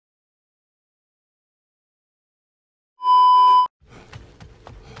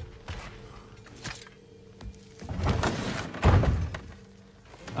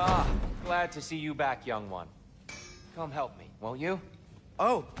Ah, glad to see you back, young one. Come help me, won't you?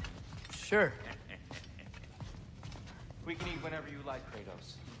 Oh, sure. We can eat whenever you like,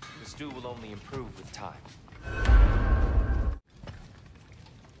 Kratos. The stew will only improve with time.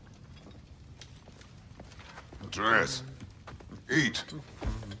 Atreus, eat.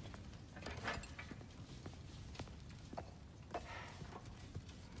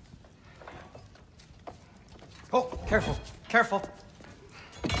 Oh, careful, careful.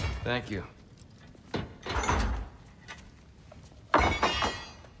 Thank you.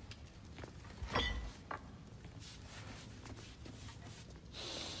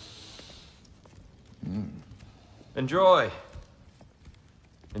 Enjoy.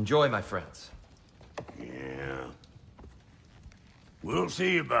 Enjoy, my friends. Yeah. We'll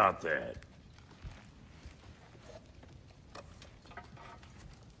see about that.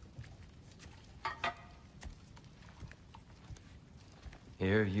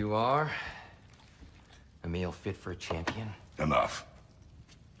 Here you are. A meal fit for a champion. Enough.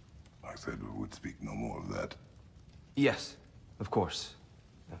 I said we would speak no more of that. Yes, of course.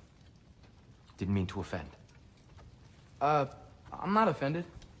 Didn't mean to offend. I'm not offended.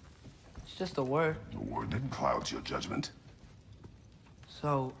 It's just a word. The word that clouds your judgment.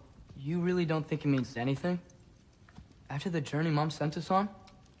 So, you really don't think it means anything? After the journey Mom sent us on?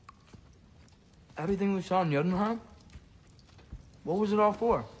 Everything we saw in Jotunheim? What was it all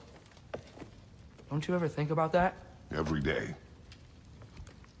for? Don't you ever think about that? Every day.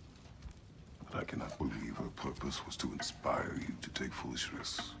 But I cannot believe her purpose was to inspire you to take foolish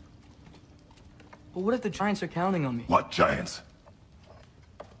risks. But what if the Giants are counting on me? What giants?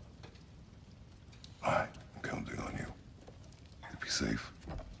 I'm counting on you. To be safe.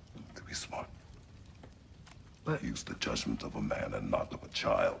 To be smart. But... Use the judgment of a man and not of a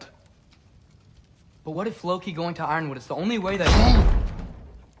child. But what if Loki going to Ironwood is the only way that...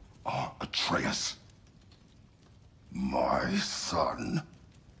 Atreus. My son.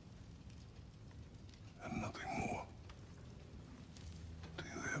 And nothing more. Do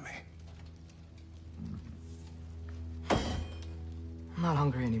you hear me? I'm not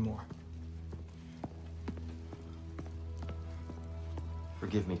hungry anymore.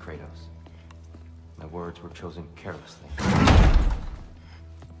 Forgive me, Kratos. My words were chosen carelessly.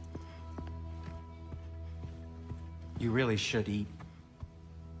 You really should eat.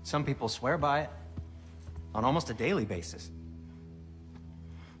 Some people swear by it. On almost a daily basis.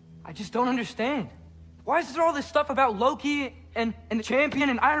 I just don't understand. Why is there all this stuff about Loki and the champion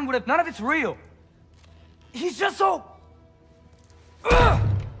and Ironwood if none of it's real? He's just so... Ugh!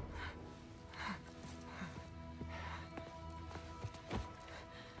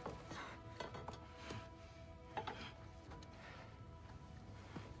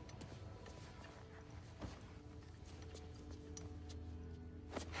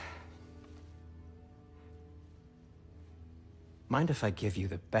 Mind if I give you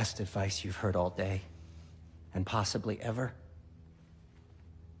the best advice you've heard all day? And possibly ever?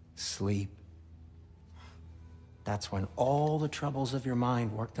 Sleep. That's when all the troubles of your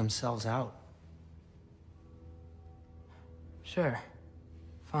mind work themselves out. Sure.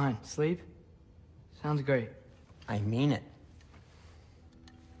 Fine. Sleep? Sounds great. I mean it.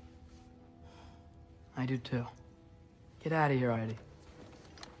 I do too. Get out of here already.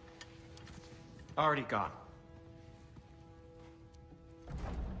 Already gone.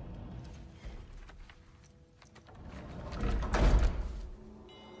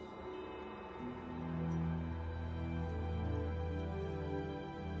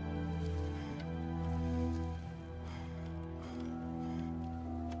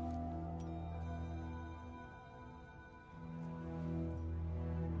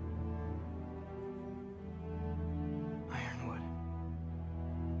 Ironwood.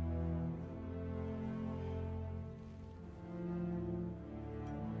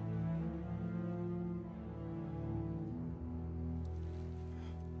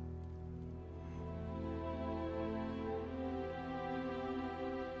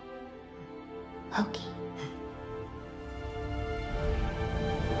 Loki.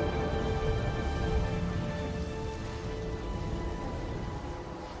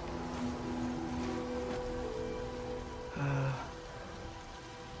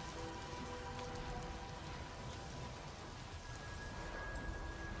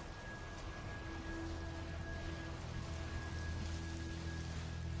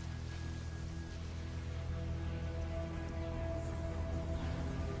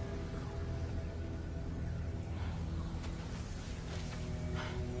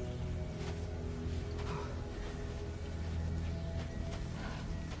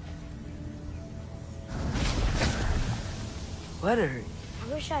 Letter.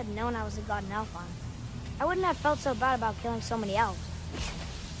 wish I'd known I was a god in Alphon. I wouldn't have felt so bad about killing so many elves.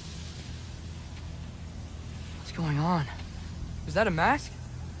 What's going on? Is that a mask?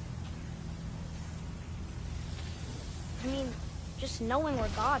 I mean, just knowing we're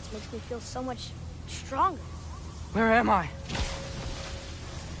gods makes me feel so much stronger. Where am I?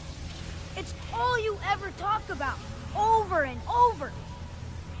 It's all you ever talk about, over and over.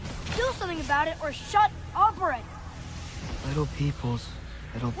 Do something about it or shut up already. Little people's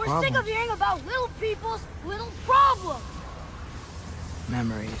little We're problems. sick of hearing about little people's little problems.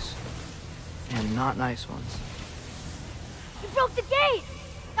 Memories. And not nice ones. You broke the gate.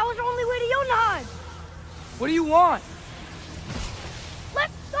 That was our only way to Jotunheim. What do you want?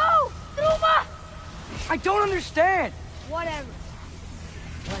 Let's go, Truma! I don't understand. Whatever.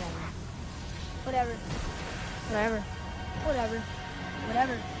 Whatever. Whatever. Whatever. Whatever.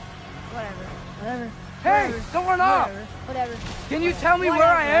 Whatever. Whatever. Whatever. Hey, Whatever. don't run off. Whatever. Can you Whatever. tell me where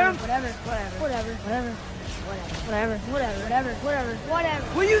I am? Whatever. Whatever. Whatever. Whatever. Whatever. Whatever. Whatever. Whatever.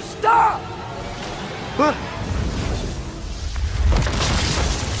 Whatever. Will you stop?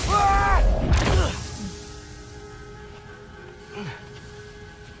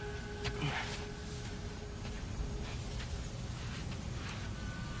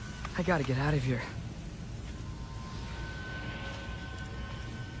 I gotta get out of here.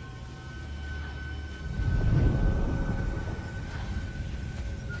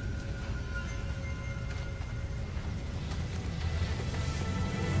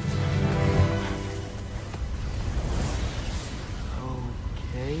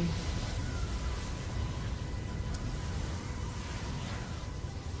 Okay.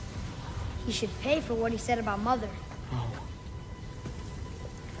 He should pay for what he said about Mother.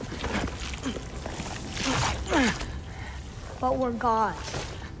 But we're gods.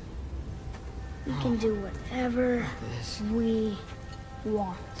 We can do whatever we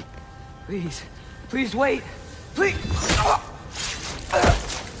want. Please. Please wait. Please.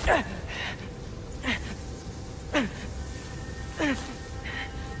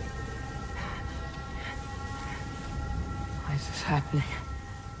 Why is this happening?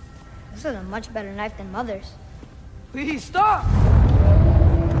 This is a much better knife than Mother's. Please stop!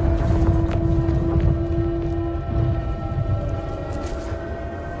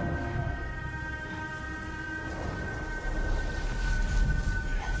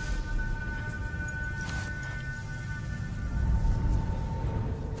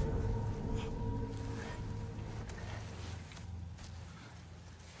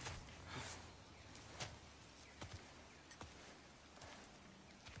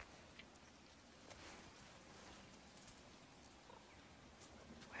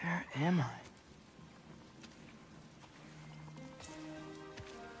 Where am I?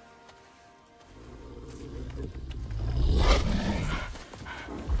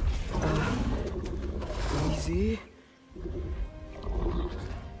 Easy.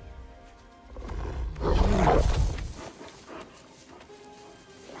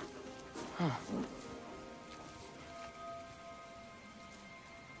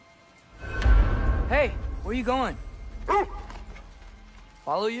 Hey, where you going?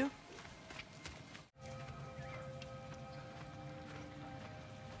 Follow you?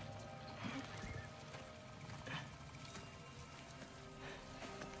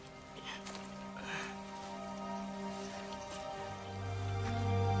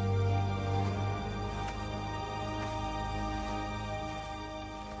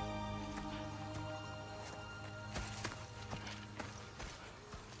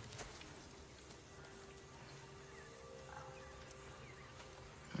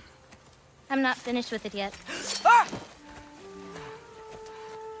 I'm not finished with it yet. Ah!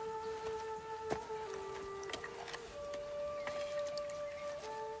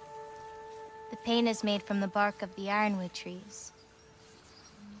 The paint is made from the bark of the ironwood trees.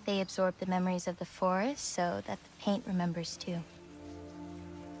 They absorb the memories of the forest so that the paint remembers too.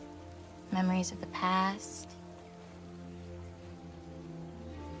 Memories of the past,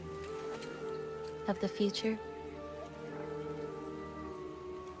 of the future.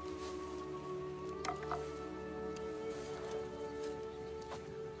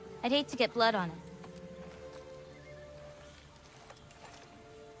 I'd hate to get blood on it.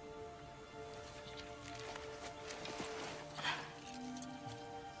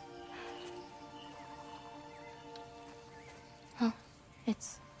 Oh,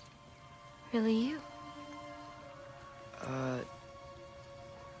 it's really you.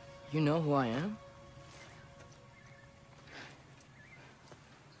 You know who I am?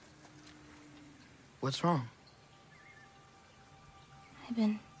 What's wrong? I've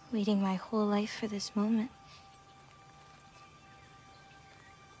been waiting my whole life for this moment.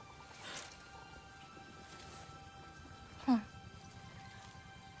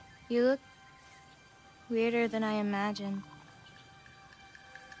 You look weirder than I imagined.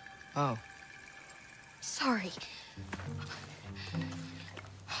 Oh. Sorry.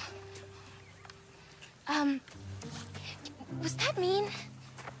 Was that mean?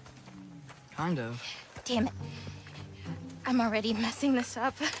 Kind of. Damn it. I'm already messing this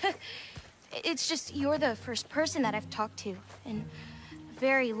up. It's just you're the first person that I've talked to in a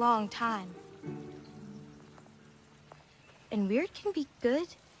very long time. And weird can be good.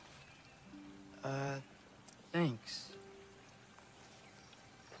 Thanks.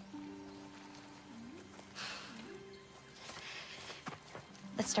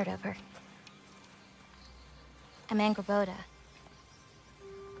 Let's start over. I'm Angraboda.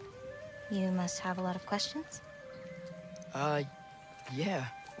 You must have a lot of questions? Yeah.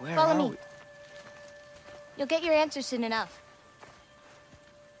 Where Follow are me. we? You'll get your answers soon enough.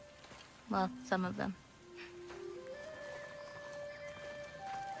 Well, some of them.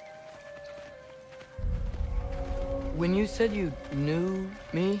 When you said you knew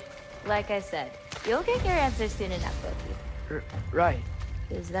me? Like I said, you'll get your answers soon enough, Loki. Right.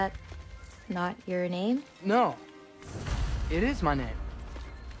 Is that not your name? No. It is my name.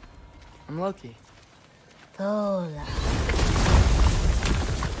 I'm Loki. Lola.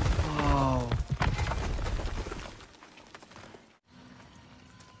 Oh.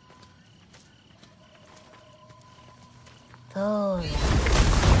 Lola.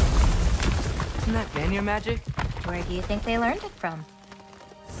 Isn't that Vanya magic? Where do you think they learned it from?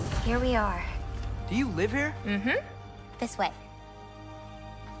 Here we are. Do you live here? Mm-hmm. This way.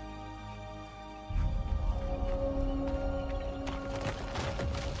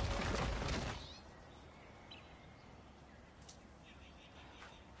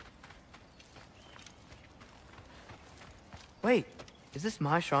 Wait, is this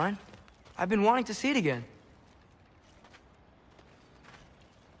my shrine? I've been wanting to see it again.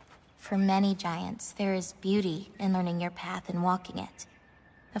 For many giants, there is beauty in learning your path and walking it.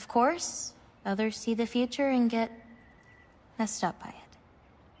 Of course, others see the future and get messed up by it.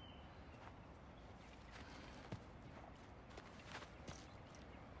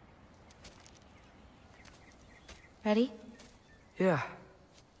 Ready? Yeah,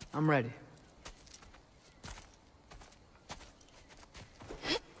 I'm ready.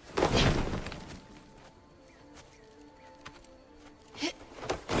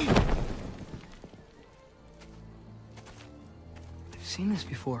 I've seen this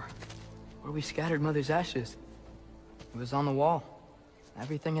before, where we scattered Mother's ashes. It was on the wall.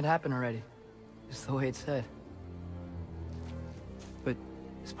 Everything had happened already, just the way it said. But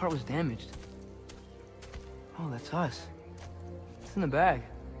this part was damaged. Oh, that's us. It's in the bag.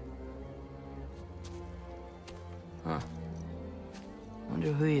 Huh.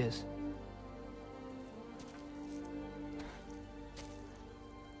 Wonder who he is.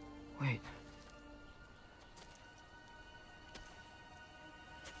 Wait.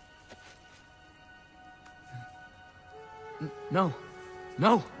 No.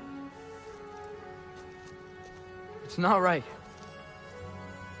 No! It's not right.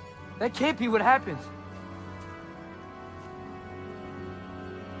 That can't be what happens.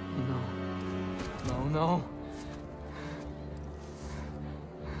 No. No.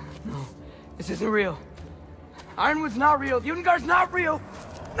 No. This isn't real. Ironwood's not real. Ungar's not real.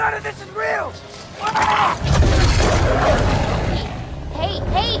 None of this is real! Ah! Hey!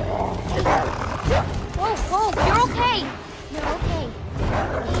 Whoa, you're okay! You're okay.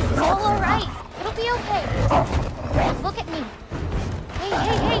 It's all alright. It'll be okay. Look at me.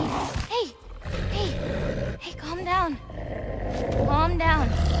 Hey, calm down. Calm down.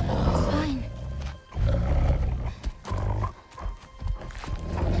 It's fine.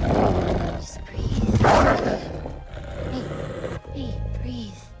 Just breathe. Hey,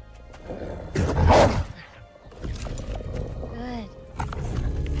 breathe. Good.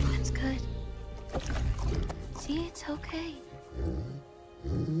 That's good. See, it's okay.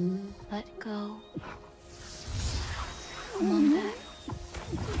 Let go. Come on back.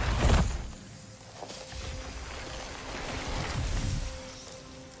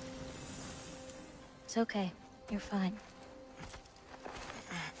 It's okay. You're fine.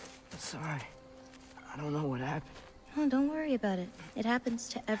 Sorry. I don't know what happened. No, don't worry about it. It happens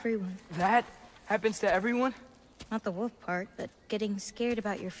to everyone. That happens to everyone? Not the wolf part, but getting scared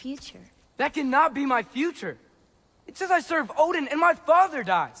about your future. That cannot be my future. It says I serve Odin and my father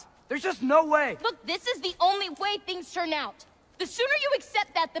dies. There's just no way. Look, this is the only way things turn out. The sooner you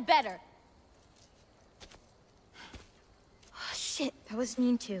accept that, the better. Oh, shit, that was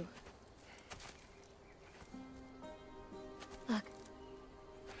mean too. Look.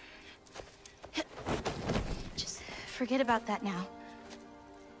 Just forget about that now.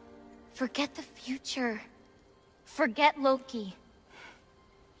 Forget the future. Forget Loki.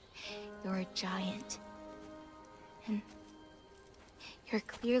 You're a giant. And you're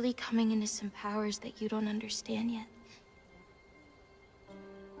clearly coming into some powers that you don't understand yet.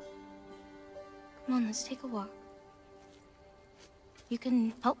 Come on, let's take a walk. You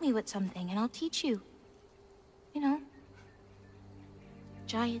can help me with something, and I'll teach you. You know,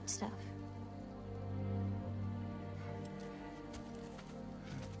 giant stuff.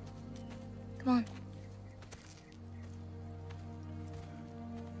 Come on.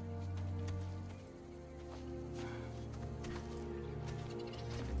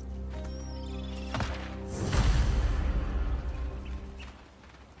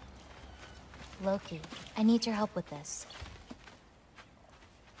 Loki, I need your help with this.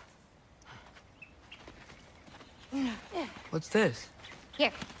 What's this? Here,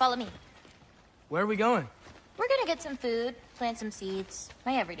 follow me. Where are we going? We're gonna get some food, plant some seeds,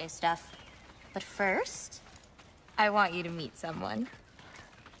 my everyday stuff. But first, I want you to meet someone.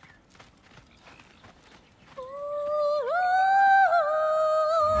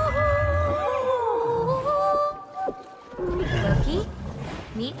 Loki,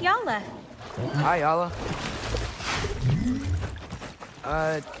 meet Yala. Hi, Yala.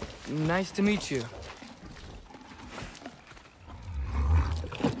 Nice to meet you.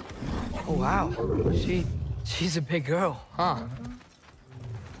 Oh, wow. She's a big girl, huh?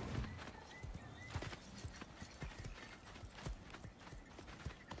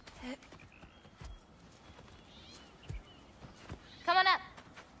 Come on up.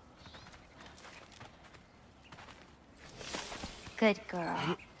 Good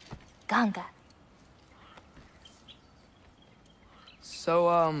girl. Ganga. So,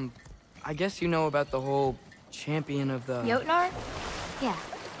 I guess you know about the whole champion of the... Jotnar? Yeah.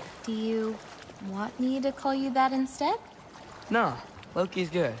 Do you want me to call you that instead? No, Loki's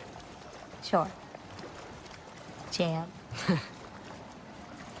good. Sure. Jam.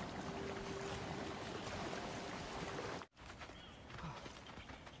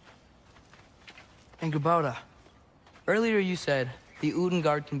 And Gabota, earlier you said the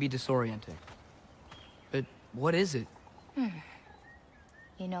Udengard can be disorienting. But what is it?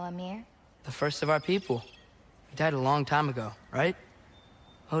 You know Amir? The first of our people. He died a long time ago, right?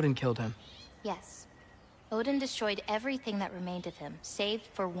 Odin killed him. Yes. Odin destroyed everything that remained of him, save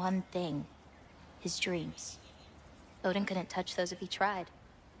for one thing. His dreams. Odin couldn't touch those if he tried.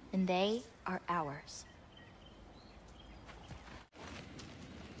 And they are ours.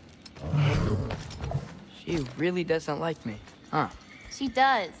 She really doesn't like me, huh? She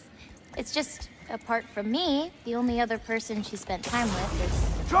does. It's just, apart from me, the only other person she spent time with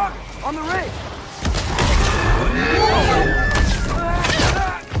is... Truck! On the ridge!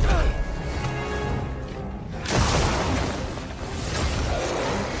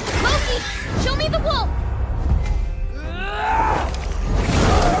 Loki, show me the wolf!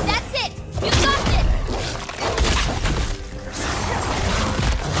 That's it! You got it!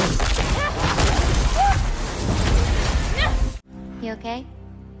 You okay?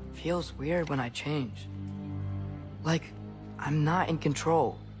 Feels weird when I change. Like, I'm not in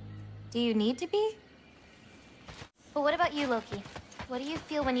control. Do you need to be? But what about you, Loki? What do you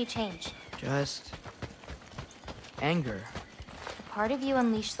feel when you change? Just... anger. A part of you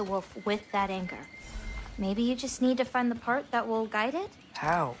unleashed the wolf with that anger. Maybe you just need to find the part that will guide it?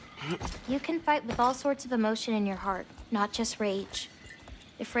 How? You can fight with all sorts of emotion in your heart, not just rage.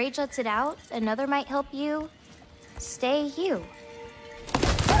 If rage lets it out, another might help you stay you.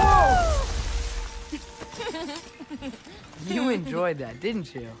 You enjoyed that,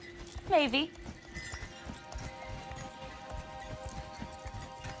 didn't you? Maybe.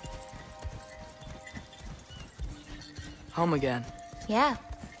 Home again. Yeah.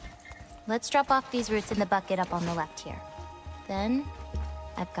 Let's drop off these roots in the bucket up on the left here. Then,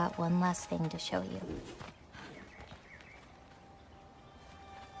 I've got one last thing to show you.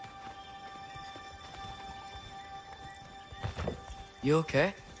 You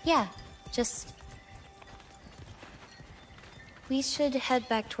okay? Yeah, just... We should head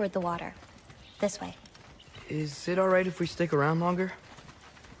back toward the water. This way. Is it alright if we stick around longer?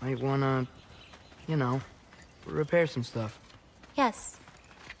 Might wanna, you know, repair some stuff. Yes.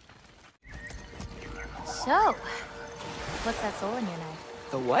 So, what's that soul in your knife?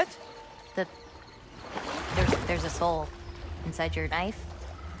 The what? There's a soul inside your knife.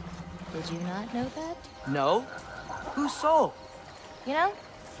 Did you not know that? No? Whose soul? You know,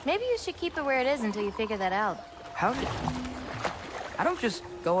 maybe you should keep it where it is until you figure that out. How did... I don't just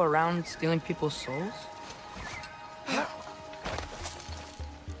go around stealing people's souls. Can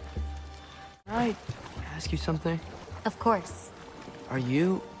I ask you something? Of course. Are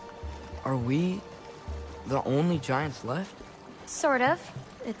you Are we the only giants left? Sort of.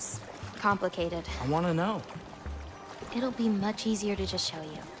 It's complicated. I want to know. It'll be much easier to just show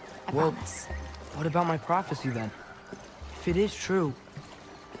you. I Well, promise. What about my prophecy then? If it is true,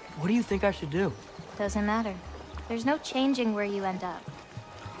 what do you think I should do? Doesn't matter. There's no changing where you end up.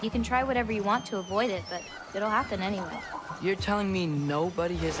 You can try whatever you want to avoid it, but it'll happen anyway. You're telling me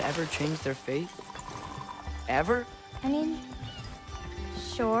nobody has ever changed their faith? Ever? I mean,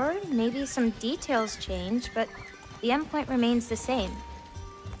 sure, maybe some details change, but the endpoint remains the same.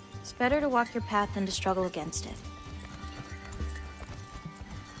 It's better to walk your path than to struggle against it.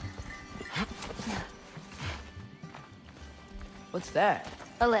 What's that?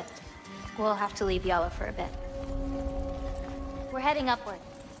 A lift. We'll have to leave Yala for a bit. We're heading upward.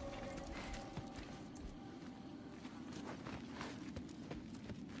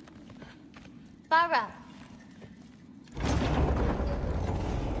 Farah!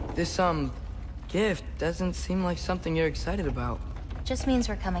 This, gift doesn't seem like something you're excited about. Just means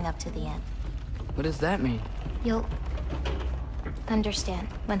we're coming up to the end. What does that mean? You'll understand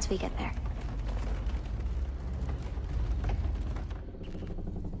once we get there.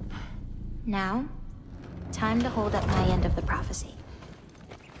 Now, time to hold up my end of the prophecy.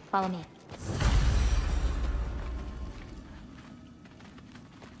 Follow me.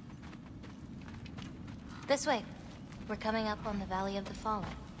 This way. We're coming up on the Valley of the Fallen.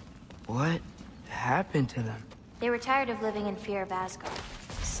 What happened to them? They were tired of living in fear of Asgard,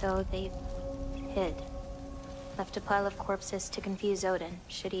 so they hid. Left a pile of corpses to confuse Odin,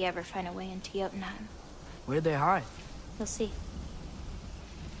 should he ever find a way into Jotunheim. Where'd they hide? You'll see.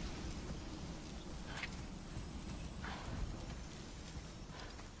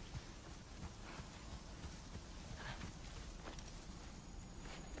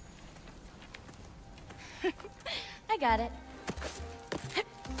 I got it.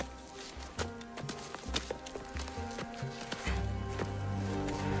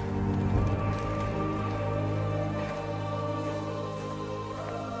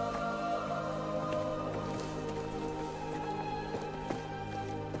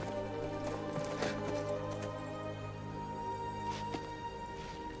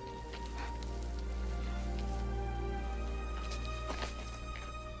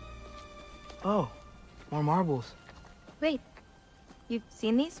 Oh, more marbles. Wait, you've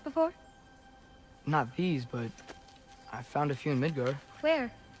seen these before? Not these, but I found a few in Midgard,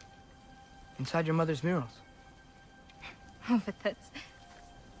 Where? inside your mother's murals. Oh, but that's...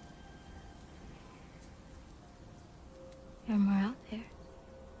 There are more out there.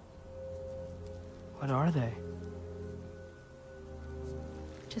 What are they?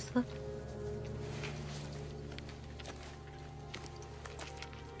 Just look.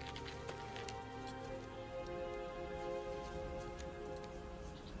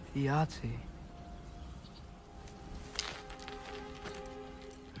 Yahtzee.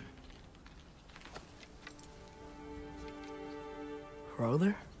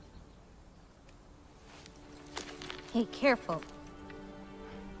 Brother? Hey, careful.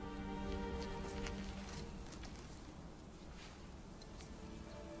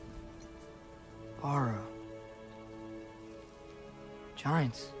 Bara.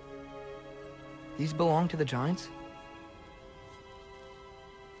 Giants. These belong to the giants?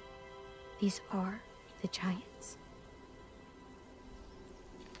 These are the giants.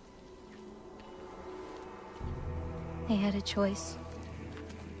 They had a choice.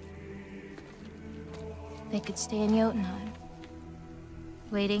 They could stay in Jotunheim,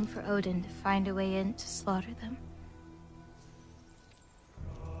 waiting for Odin to find a way in to slaughter them.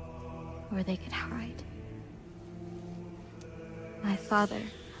 Or they could hide. My father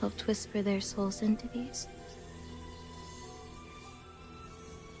helped whisper their souls into these.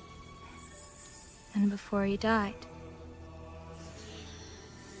 And before he died,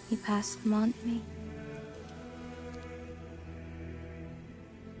 he passed them on to me.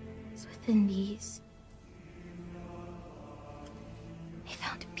 It's within these. They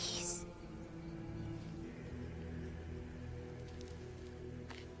found peace.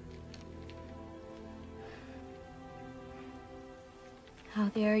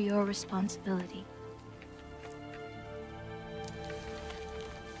 Now they are your responsibility.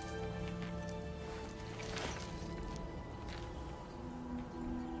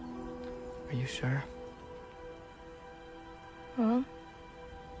 Are you sure? Well,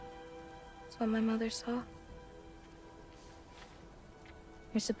 that's what my mother saw.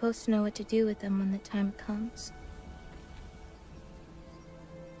 You're supposed to know what to do with them when the time comes.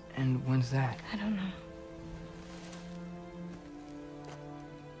 And when's that? I don't know.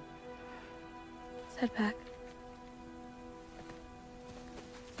 Let's head back.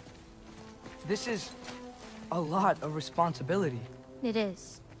 This is a lot of responsibility. It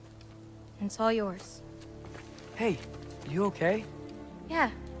is. And it's all yours. Hey, you okay? Yeah.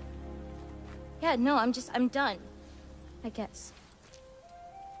 Yeah, no, I'm done. I guess.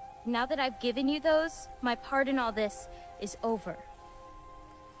 Now that I've given you those, my part in all this is over.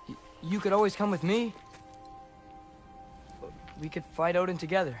 You could always come with me. We could fight Odin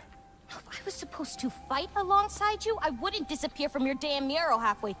together. If I was supposed to fight alongside you, I wouldn't disappear from your damn mural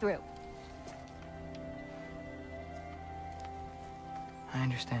halfway through. I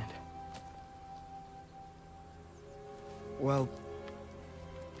understand. Well,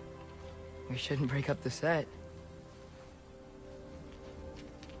 we shouldn't break up the set.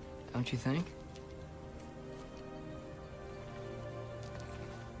 Don't you think?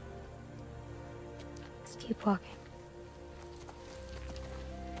 Let's keep walking.